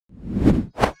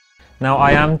Now,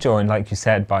 I am joined, like you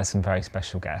said, by some very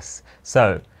special guests.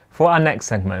 So, for our next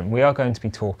segment, we are going to be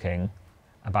talking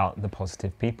about the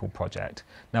Positive People Project.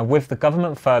 Now, with the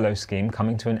government furlough scheme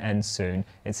coming to an end soon,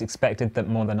 it's expected that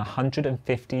more than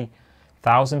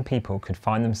 150,000 people could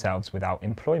find themselves without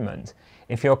employment.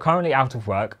 If you're currently out of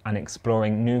work and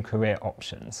exploring new career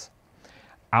options,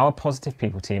 our Positive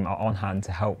People team are on hand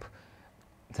to help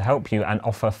you and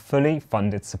offer fully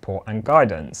funded support and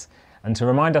guidance. And to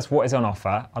remind us what is on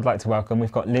offer, I'd like to welcome,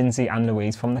 we've got Lindsay and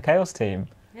Louise from the Chaos team.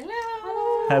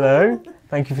 Hello. Hello,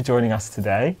 thank you for joining us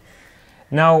today.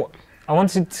 Now, I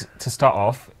wanted to start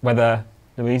off,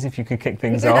 Louise, if you could kick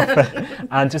things off,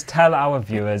 and just tell our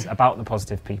viewers about the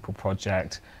Positive People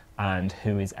Project and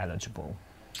who is eligible.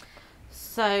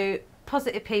 So,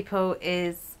 Positive People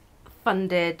is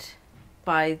funded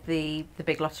by the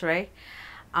big lottery,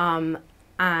 and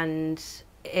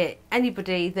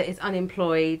anybody that is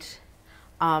unemployed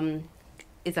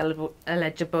is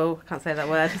eligible. I can't say that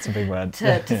word. It's a big word.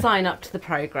 To sign up to the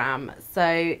programme.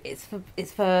 So it's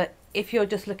for if you're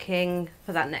just looking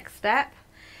for that next step,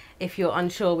 if you're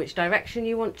unsure which direction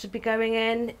you want to be going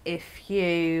in, if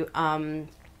you want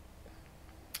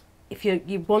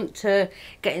to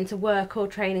get into work or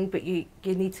training, but you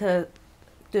need to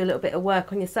do a little bit of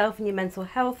work on yourself and your mental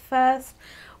health first,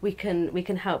 we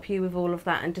can help you with all of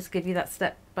that and just give you that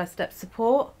step-by-step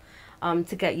support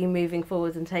to get you moving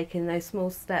forward and taking those small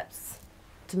steps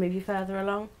to move you further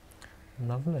along.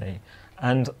 Lovely.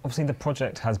 And obviously the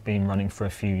project has been running for a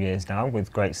few years now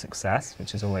with great success,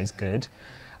 which is always good.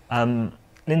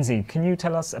 Lindsay, can you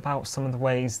tell us about some of the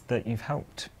ways that you've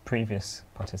helped previous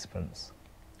participants?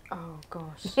 Oh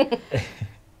gosh.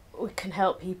 We can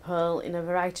help people in a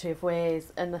variety of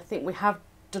ways, and I think we have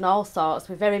done all sorts.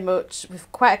 We're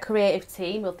quite a creative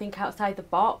team. We'll think outside the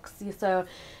box. So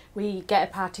we get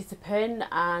a participant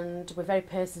and we're very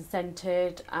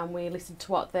person-centred and we listen to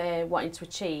what they're wanting to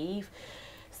achieve.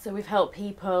 So we've helped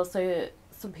people, so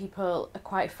some people are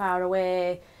quite far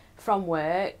away from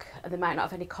work and they might not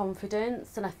have any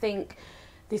confidence, and I think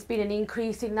there's been an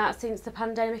increase in that since the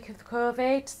pandemic of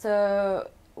COVID. So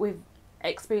we've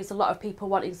experienced a lot of people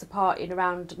wanting support in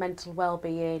around mental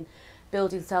well-being,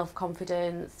 building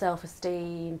self-confidence,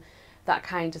 self-esteem, that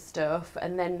kind of stuff,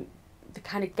 and then they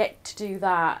kind of get to do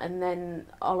that, and then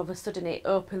all of a sudden it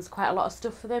opens quite a lot of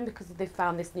stuff for them because they've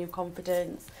found this new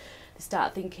confidence. They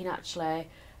start thinking, actually,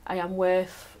 I am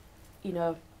worth,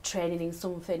 training in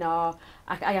something, or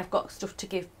I have got stuff to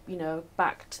give,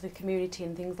 back to the community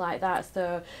and things like that.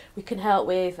 So we can help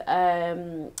with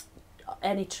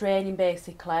any training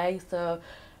basically. So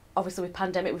obviously with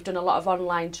pandemic we've done a lot of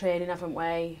online training, haven't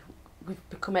we? We've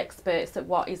become experts at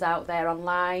what is out there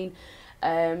online.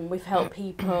 We've helped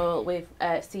people with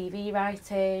CV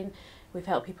writing, we've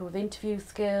helped people with interview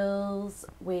skills,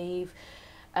 we've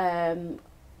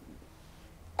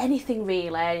anything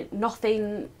really,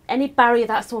 any barrier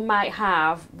that someone might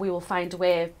have, we will find a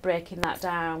way of breaking that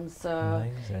down. So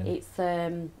amazing. It's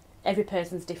every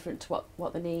person's different to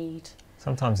what they need.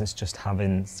 Sometimes it's just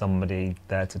having somebody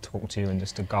there to talk to you and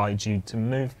just to guide you to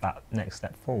move that next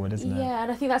step forward, isn't it? Yeah,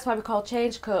 and I think that's why we're called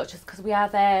change coaches, because we are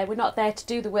there. We're not there to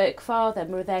do the work for them.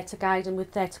 We're there to guide them. We're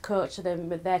there to coach them.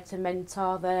 We're there to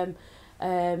mentor them,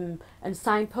 and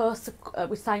signpost.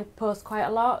 We signpost quite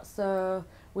a lot, so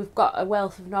we've got a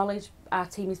wealth of knowledge. Our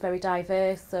team is very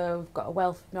diverse, so we've got a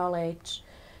wealth of knowledge.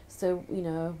 So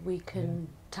we can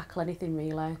tackle anything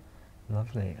really.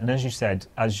 Lovely. And as you said,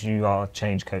 as you are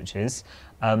change coaches,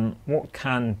 what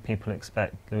can people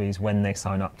expect, Louise, when they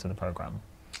sign up to the programme?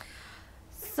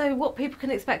 So what people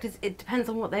can expect is it depends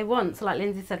on what they want. So like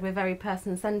Lindsay said, we're very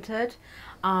person-centred.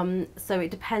 So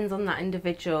it depends on that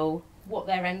individual, what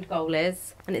their end goal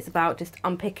is. And it's about just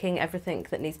unpicking everything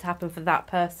that needs to happen for that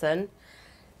person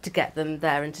to get them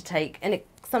there and to take. And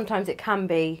sometimes it can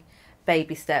be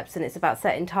baby steps, and it's about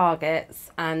setting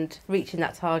targets and reaching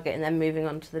that target and then moving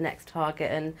on to the next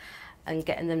target and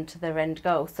getting them to their end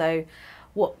goal. So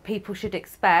what people should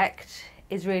expect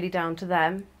is really down to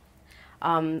them.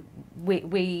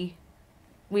 We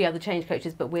are the change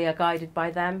coaches, but we are guided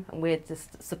by them and we're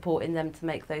just supporting them to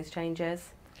make those changes.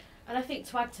 And I think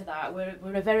to add to that,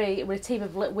 we're a team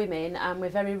of women, and we're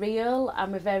very real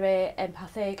and we're very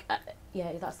empathic.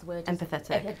 Yeah, that's the word.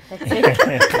 Empathetic.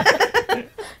 Empathetic.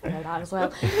 Know that as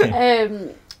well.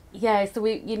 Yeah, so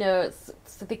we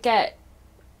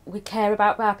care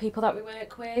about our people that we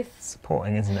work with.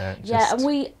 Supporting, isn't it? Yeah, and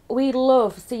we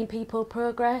love seeing people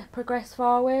progress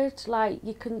forward. Like,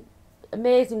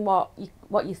 amazing what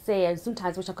you see, and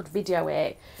sometimes wish I could video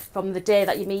it from the day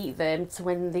that you meet them to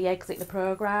when they exit the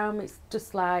programme. It's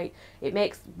just like, it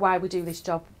makes why we do this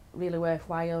job really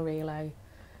worthwhile, really.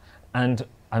 And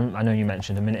I know you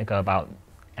mentioned a minute ago about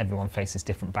everyone faces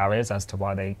different barriers as to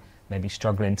why they may be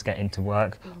struggling to get into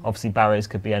work. Obviously barriers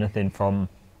could be anything from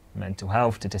mental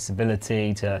health to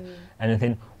disability to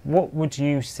anything. What would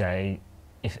you say,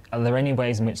 are there any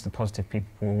ways in which the Positive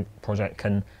People project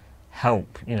can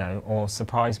help, you know, or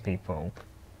surprise people?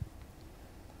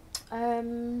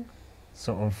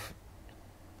 Sort of.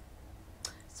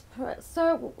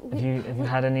 So have you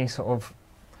had any sort of,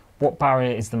 what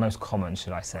barrier is the most common,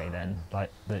 should I say then,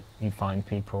 like that you find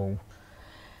people?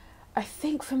 I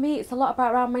think for me it's a lot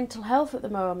about around mental health at the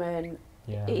moment.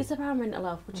 Yeah. It is about mental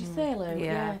health, would you say, Lou?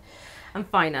 Yeah. And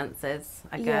finances,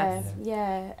 I guess.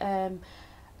 Yeah.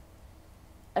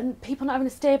 And people not having a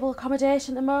stable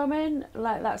accommodation at the moment,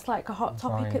 like that's like a hot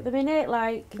topic at the minute.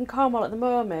 Like in Cornwall at the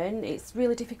moment, it's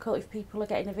really difficult if people are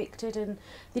getting evicted, and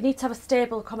they need to have a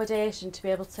stable accommodation to be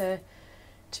able to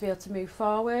move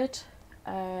forward.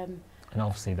 And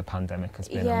obviously the pandemic has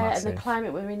been a and massive... the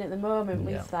climate we're in at the moment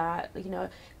with that, you know,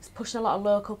 it's pushing a lot of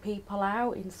local people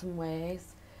out in some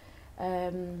ways.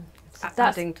 That's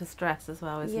adding to stress as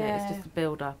well, isn't it? It's just a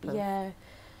build up of...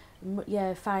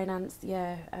 finance,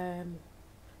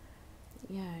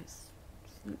 it's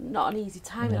not an easy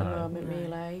time at the moment,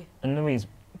 really. And Louise,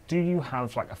 do you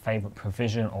have like a favourite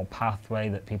provision or pathway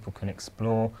that people can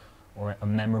explore, or a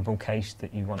memorable case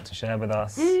that you want to share with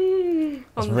us?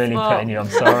 It's really putting you, I'm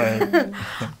sorry.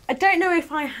 I don't know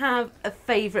if I have a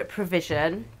favourite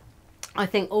provision. I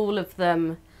think all of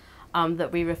them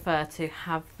that we refer to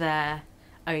have their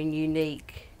own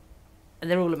unique,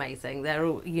 and they're all amazing. They're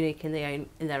all unique in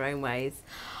their own ways.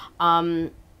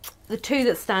 The two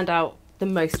that stand out the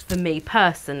most for me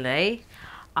personally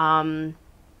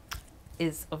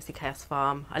is obviously Chaos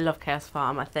Farm. I love Chaos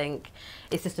Farm. I think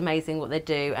it's just amazing what they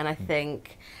do, and I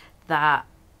think that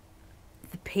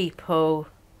the people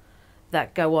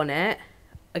that go on it,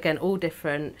 again, all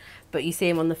different, but you see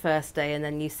them on the first day and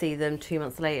then you see them 2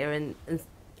 months later,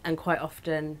 and quite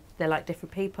often they're like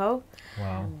different people.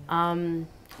 Wow.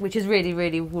 Which is really,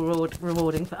 really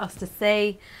rewarding for us to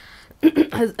see.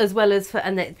 as well as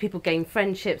people gain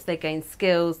friendships, they gain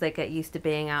skills, they get used to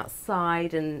being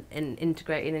outside and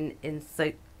integrating in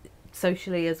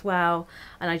socially as well,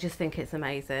 and I just think it's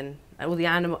amazing. All the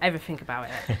animal, everything about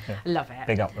it, I love it.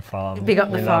 Big up the farm. Big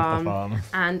up the farm. farm.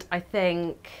 And I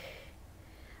think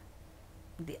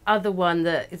the other one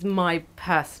that is my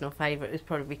personal favourite is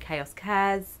probably Chaos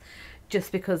Cares,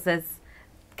 just because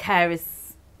care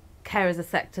is a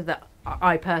sector that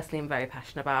I personally am very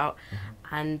passionate about,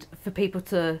 and for people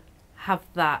to have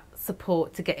that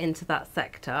support to get into that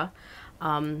sector,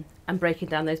 and breaking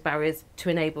down those barriers to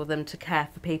enable them to care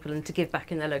for people and to give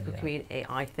back in their local community,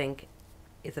 I think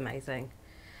is amazing.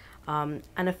 And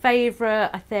a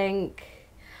favourite, I think,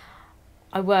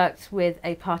 I worked with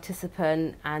a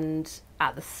participant, and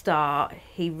at the start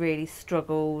he really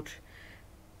struggled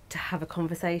to have a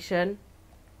conversation.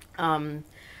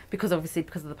 Because of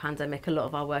the pandemic, a lot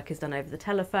of our work is done over the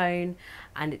telephone,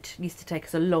 and it used to take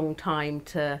us a long time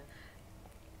to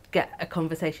get a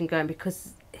conversation going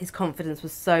because his confidence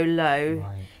was so low.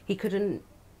 Right. He couldn't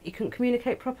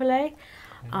communicate properly.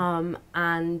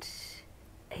 And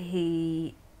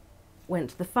he went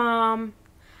to the farm,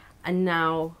 and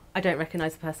now I don't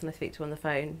recognise the person I speak to on the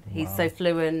phone. He's so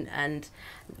fluent, and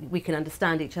we can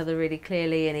understand each other really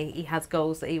clearly, and he has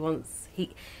goals that he wants.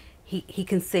 He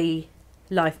can see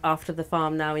life after the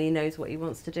farm now, and he knows what he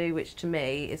wants to do, which to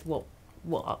me is what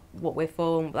we're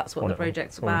for, and that's what the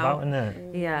project's about. Isn't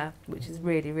it? Yeah, which is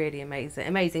really, really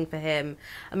amazing for him,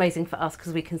 amazing for us,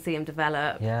 because we can see him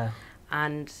develop,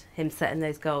 and him setting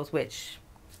those goals, which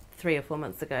 3 or 4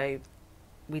 months ago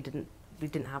we didn't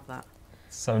have that.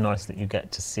 So nice that you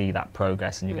get to see that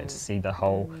progress, and you get to see the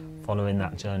whole following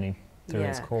that journey through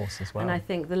its course as well. And I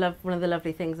think one of the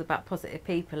lovely things about Positive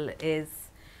People is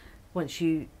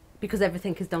because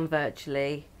everything is done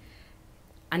virtually,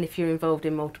 and if you're involved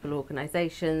in multiple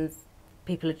organisations,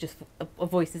 people are just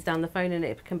voices down the phone, and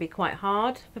it can be quite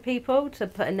hard for people to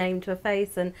put a name to a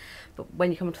face. But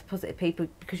when you come to Positive People,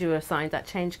 because you're assigned that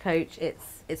change coach,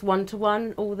 it's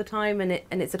one-to-one all the time, and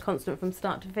it's a constant from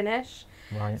start to finish.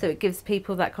 Right. So it gives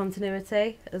people that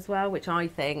continuity as well, which I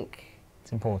think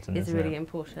it's important. Is really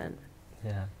important.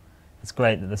 Yeah. It's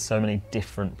great that there's so many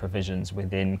different provisions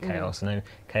within Chaos. I know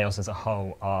Chaos as a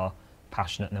whole are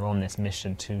passionate, and they're on this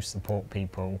mission to support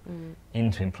people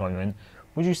into employment.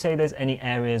 Would you say there's any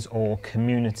areas or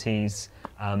communities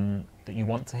that you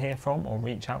want to hear from or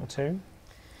reach out to?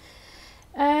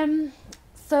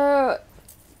 So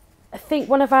I think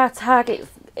one of our targets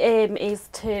is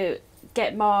to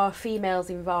get more females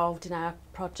involved in our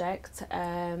project.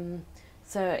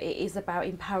 So it is about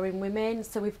empowering women.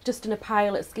 So we've just done a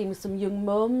pilot scheme with some young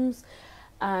mums,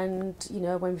 and you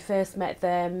know, when we first met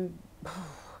them,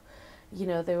 you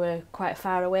know, they were quite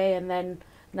far away, and then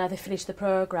now they finished the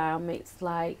programme, it's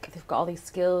like they've got all these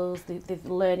skills, they're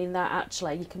learning that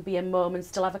actually you can be a mum and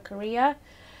still have a career.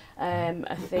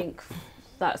 I think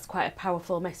that's quite a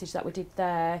powerful message that we did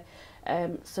there.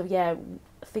 So yeah,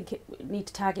 I think we need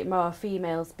to target more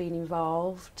females being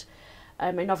involved.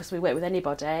 And obviously we work with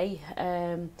anybody.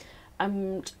 And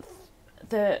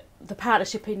the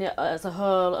partnership in it as a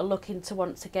whole are looking to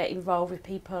want to get involved with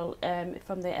people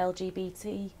from the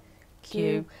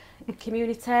LGBTQ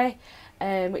community,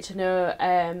 which I know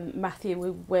Matthew,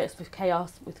 who works with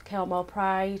Chaos, with Kill More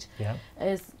Pride,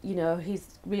 is, you know,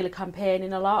 he's really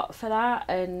campaigning a lot for that,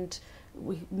 and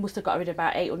we must have got rid of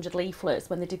about 800 leaflets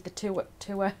when they did the tour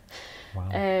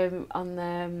on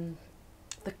the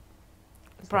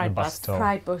Pride bus.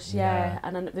 Pride bus, yeah.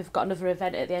 And then they've got another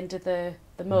event at the end of the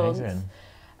month,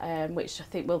 which I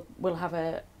think will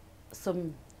have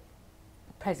some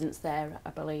presence there,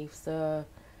 I believe. So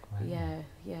yeah.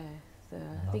 So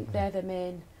I think they're the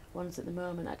main ones at the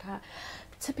moment. I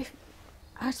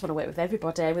just want to work with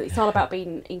everybody. It's all about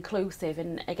being inclusive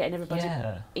and getting everybody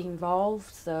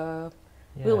involved. So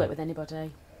we'll work with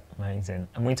anybody. Amazing.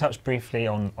 And we touched briefly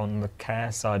on the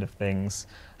care side of things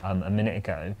a minute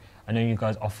ago. I know you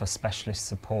guys offer specialist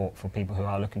support for people who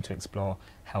are looking to explore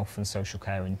health and social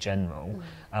care in general.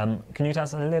 Can you tell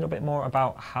us a little bit more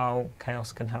about how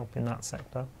Chaos can help in that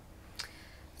sector?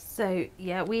 So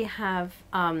yeah, we have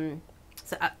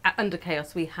under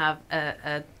Chaos we have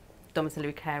a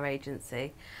domiciliary care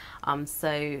agency.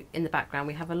 So in the background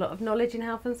we have a lot of knowledge in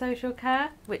health and social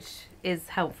care, which is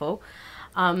helpful.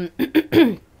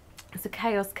 So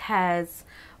Chaos Cares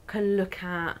can look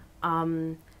at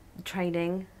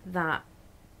training that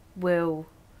will,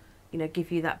 you know,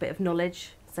 give you that bit of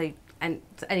knowledge. So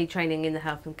any training in the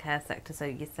health and care sector, so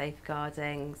your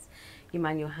safeguardings, your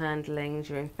manual handlings,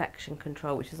 your infection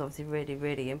control, which is obviously really,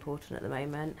 really important at the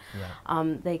moment.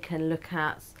 They can look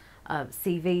at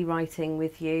CV writing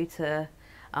with you to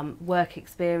work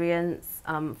experience,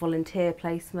 volunteer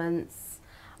placements,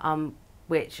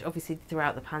 which obviously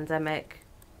throughout the pandemic,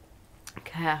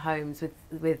 care homes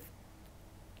with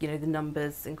you know, the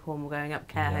numbers in Cornwall going up,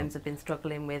 care homes have been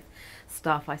struggling with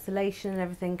staff isolation and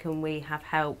everything, and we have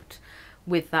helped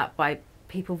with that by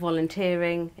people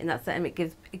volunteering in that setting.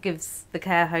 It gives the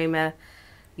care home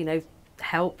you know,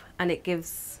 help, and it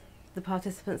gives the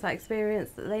participants that experience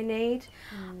that they need,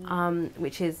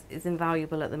 which is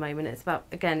invaluable at the moment. It's about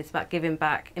giving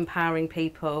back, empowering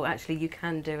people. Actually, you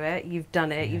can do it. You've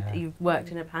done it. You've worked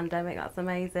in a pandemic. That's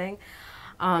amazing.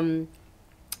 So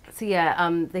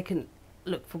yeah, they can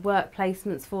look for work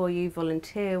placements for you,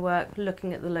 volunteer work,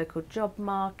 looking at the local job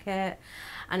market,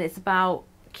 and it's about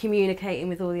communicating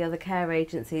with all the other care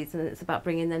agencies, and it's about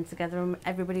bringing them together and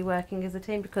everybody working as a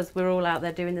team, because we're all out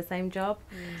there doing the same job.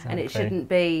 And it shouldn't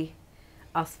be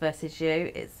us versus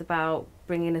you. It's about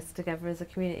bringing us together as a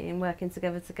community and working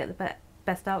together to get the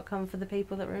best outcome for the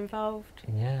people that were involved.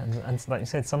 Yeah, and like you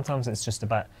said, sometimes it's just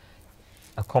about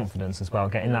a confidence as well,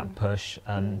 getting that push.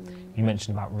 You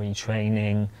mentioned about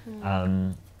retraining,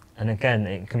 and again,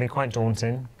 it can be quite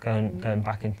daunting going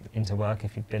back into work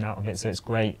if you've been out of it. So it's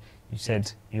great. You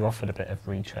said you offered a bit of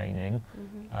retraining.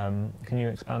 Can you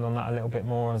expand on that a little bit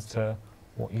more as to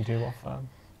what you do offer?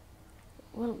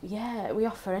 Well, yeah, we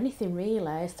offer anything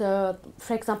really. So,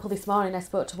 for example, this morning I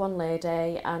spoke to one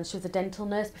lady, and she was a dental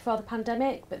nurse before the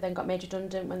pandemic, but then got made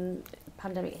redundant when the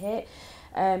pandemic hit.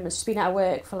 She's been out of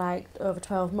work for like over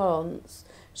 12 months.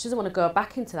 She doesn't want to go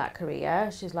back into that career.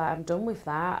 She's like, I'm done with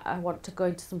that. I want to go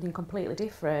into something completely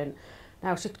different.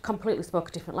 Now, she completely spoke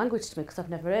a different language to me because I've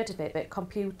never heard of it, but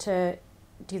computer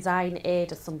design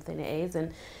aid or something it is,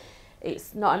 and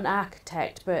it's not an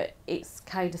architect, but it's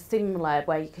kind of similar,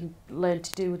 where you can learn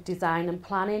to do design and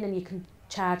planning, and you can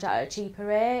charge at a cheaper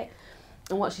rate.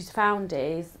 And what she's found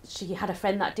is she had a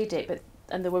friend that did it,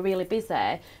 and they were really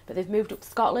busy, but they've moved up to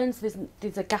Scotland, so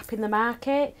there's a gap in the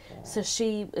market. So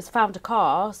she has found a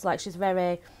course, like she's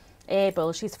very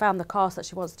able, she's found the course that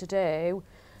she wants to do.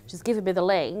 She's given me the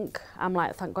link. I'm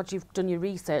like, thank God you've done your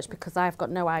research, because I've got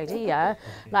no idea.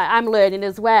 Like, I'm learning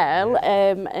as well,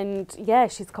 and yeah,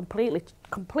 she's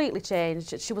completely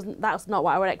changed. That's not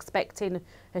what I was expecting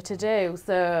her to do.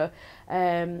 So,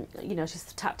 you know,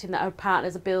 she's tapped in that her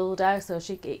partner's a builder, so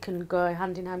it can go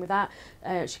hand in hand with that.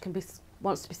 She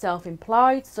wants to be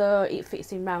self-employed, so it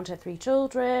fits in around her 3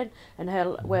 children and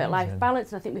her work-life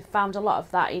balance. And I think we've found a lot of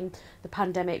that in the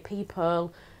pandemic.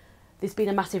 There's been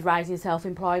a massive rise in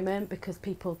self-employment because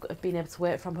people have been able to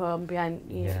work from home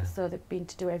so they've been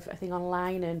to do everything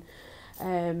online,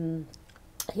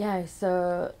 Yeah,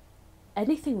 so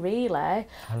anything really. I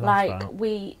love Like that.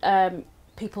 we,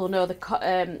 people know the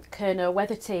Kerno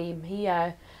weather team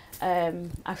here.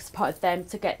 I've supported them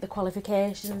to get the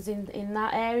qualifications in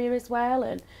that area as well,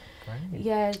 and Great.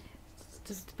 yeah,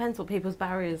 Just depends what people's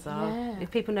barriers are. Yeah.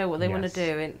 If people know what they want Yes.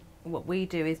 to do, and what we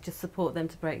do is just support them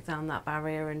to break down that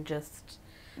barrier and just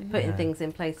putting Yeah. things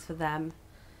in place for them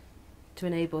to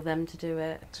enable them to do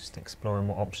it. Just exploring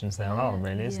what options there are,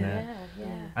 really, isn't it?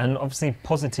 yeah. And obviously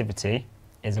positivity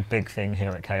is a big thing here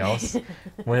at Chaos.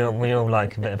 we all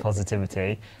like a bit of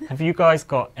positivity. Have you guys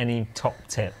got any top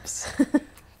tips?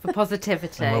 For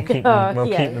positivity. And we'll keep Yeah.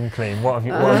 them clean. What have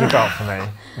you got for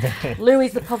me?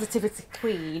 Louise, the positivity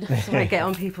queen. So I get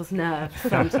on people's nerves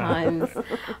sometimes.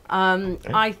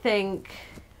 I think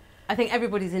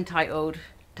everybody's entitled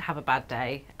to have a bad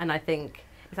day, and I think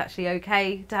it's actually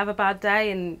okay to have a bad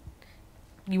day, and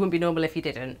you wouldn't be normal if you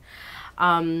didn't.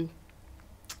 I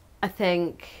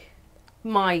think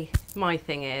my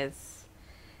thing is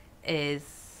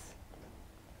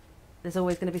there's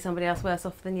always going to be somebody else worse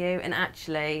off than you, and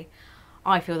actually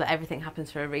I feel that everything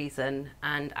happens for a reason,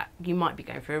 and you might be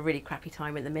going through a really crappy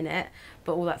time at the minute,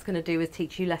 but all that's going to do is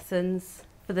teach you lessons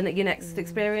for your next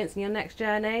experience and your next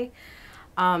journey.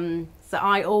 So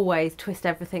I always twist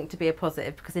everything to be a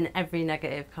positive, because in every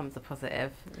negative comes a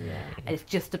positive. Yeah. And it's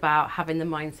just about having the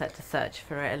mindset to search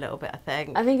for it a little bit, I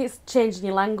think. I think it's changing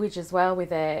your language as well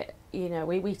with it. You know,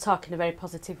 we talk in a very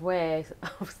positive way,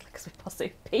 obviously because we're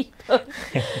positive people.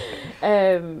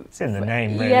 It's in the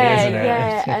name, really,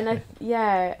 yeah, isn't it?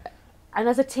 yeah, and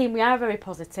as a team, we are very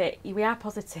positive. We are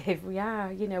positive. We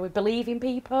are, you know, we believe in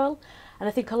people, and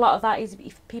I think a lot of that is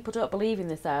if people don't believe in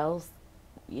themselves,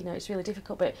 you know, it's really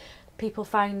difficult. But people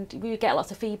we get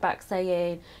lots of feedback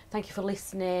saying thank you for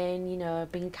listening, you know,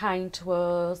 being kind to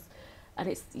us, and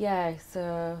it's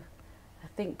So I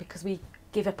think because we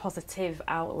give a positive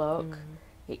outlook,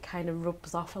 it kind of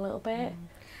rubs off a little bit.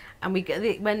 And we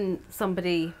get when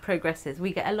somebody progresses,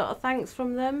 we get a lot of thanks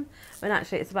from them. When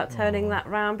actually it's about turning that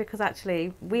round, because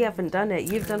actually we haven't done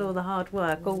it. You've done all the hard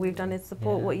work. All we've done is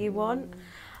support what you want.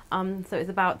 So it's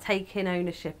about taking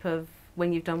ownership of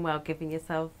when you've done well, giving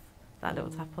yourself that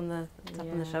little tap on the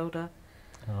shoulder.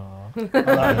 I'll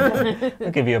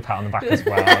give you a pat on the back as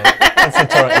well.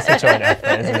 It's a joint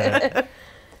effort, isn't it?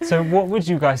 So what would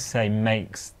you guys say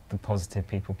makes the Positive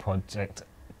People Project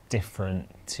different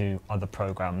to other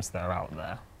programmes that are out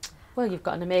there? Well, you've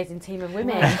got an amazing team of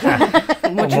women.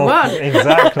 What do you want?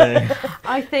 Exactly.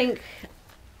 I think,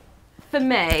 for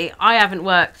me, I haven't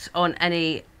worked on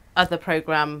any other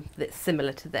programme that's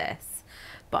similar to this,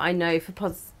 but I know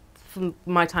from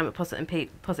my time at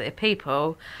Positive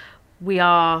People, we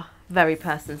are very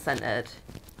person-centred,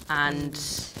 and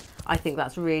I think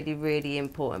that's really, really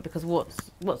important, because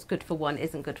what's good for one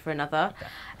isn't good for another.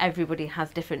 Everybody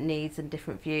has different needs and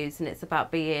different views, and it's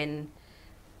about being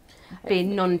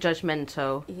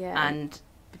non-judgmental and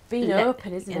being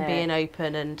open, isn't it? And being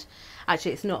open, and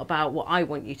actually it's not about what I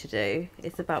want you to do,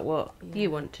 it's about what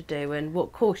you want to do and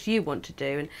what course you want to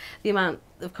do. And the amount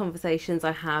of conversations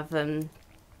I have, and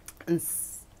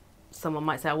someone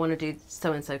might say, I want to do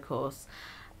so-and-so course,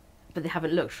 but they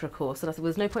haven't looked for a course. And I said, well,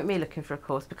 there's no point me looking for a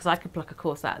course, because I could pluck a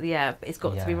course out of the air, but it's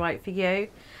got to be right for you.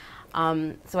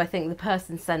 So I think the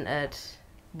person-centred,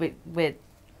 we're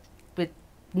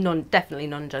definitely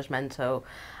non-judgmental,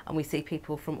 and we see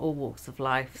people from all walks of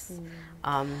life.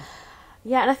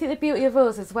 Yeah, and I think the beauty of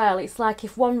us as well, it's like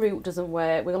if one route doesn't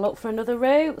work, we'll look for another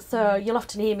route. So you'll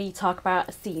often hear me talk about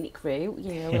a scenic route,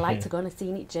 you know, we like to go on a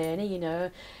scenic journey, you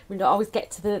know. We don't always get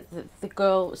to the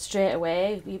goal straight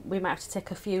away. We might have to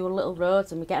take a few little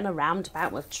roads, and we get on a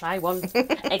roundabout, we'll try one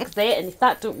exit, and if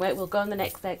that doesn't work, we'll go on the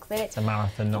next exit. It's a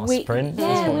marathon, not a sprint,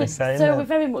 that's what they say. So we're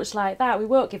very much like that, we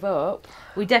won't give up.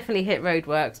 We definitely hit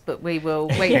roadworks, but we will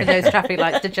wait for those traffic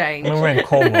lights to change. When we're in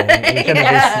Cornwall,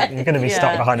 you're going to be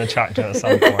stuck behind a tractor at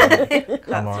some point. That's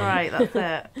right, that's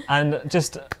it. And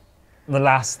just the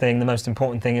last thing, the most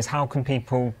important thing, is how can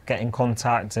people get in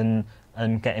contact and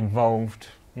get involved?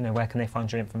 You know, where can they find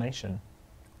your information?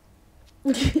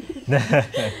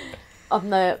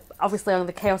 Obviously on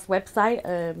the Chaos website.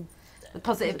 The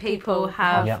Positive People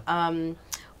have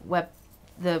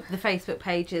the Facebook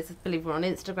pages. I believe we're on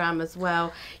Instagram as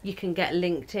well. You can get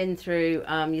linked in through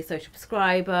your social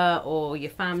prescriber or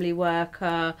your family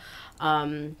worker.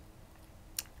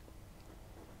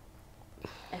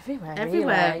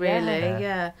 Everywhere, really,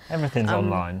 yeah. Everything's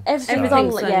online. Everything's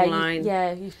online. online.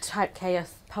 You type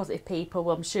chaos positive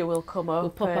people, I'm sure we'll come up.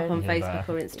 We'll pop up on Facebook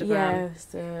or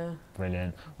Instagram.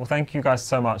 Brilliant. Well, thank you guys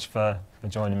so much for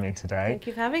joining me today. Thank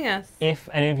you for having us. If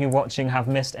any of you watching have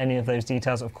missed any of those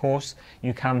details, of course,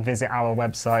 you can visit our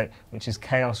website, which is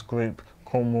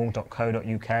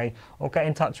chaosgroupcornwall.co.uk, or get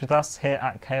in touch with us here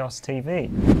at Chaos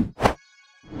TV.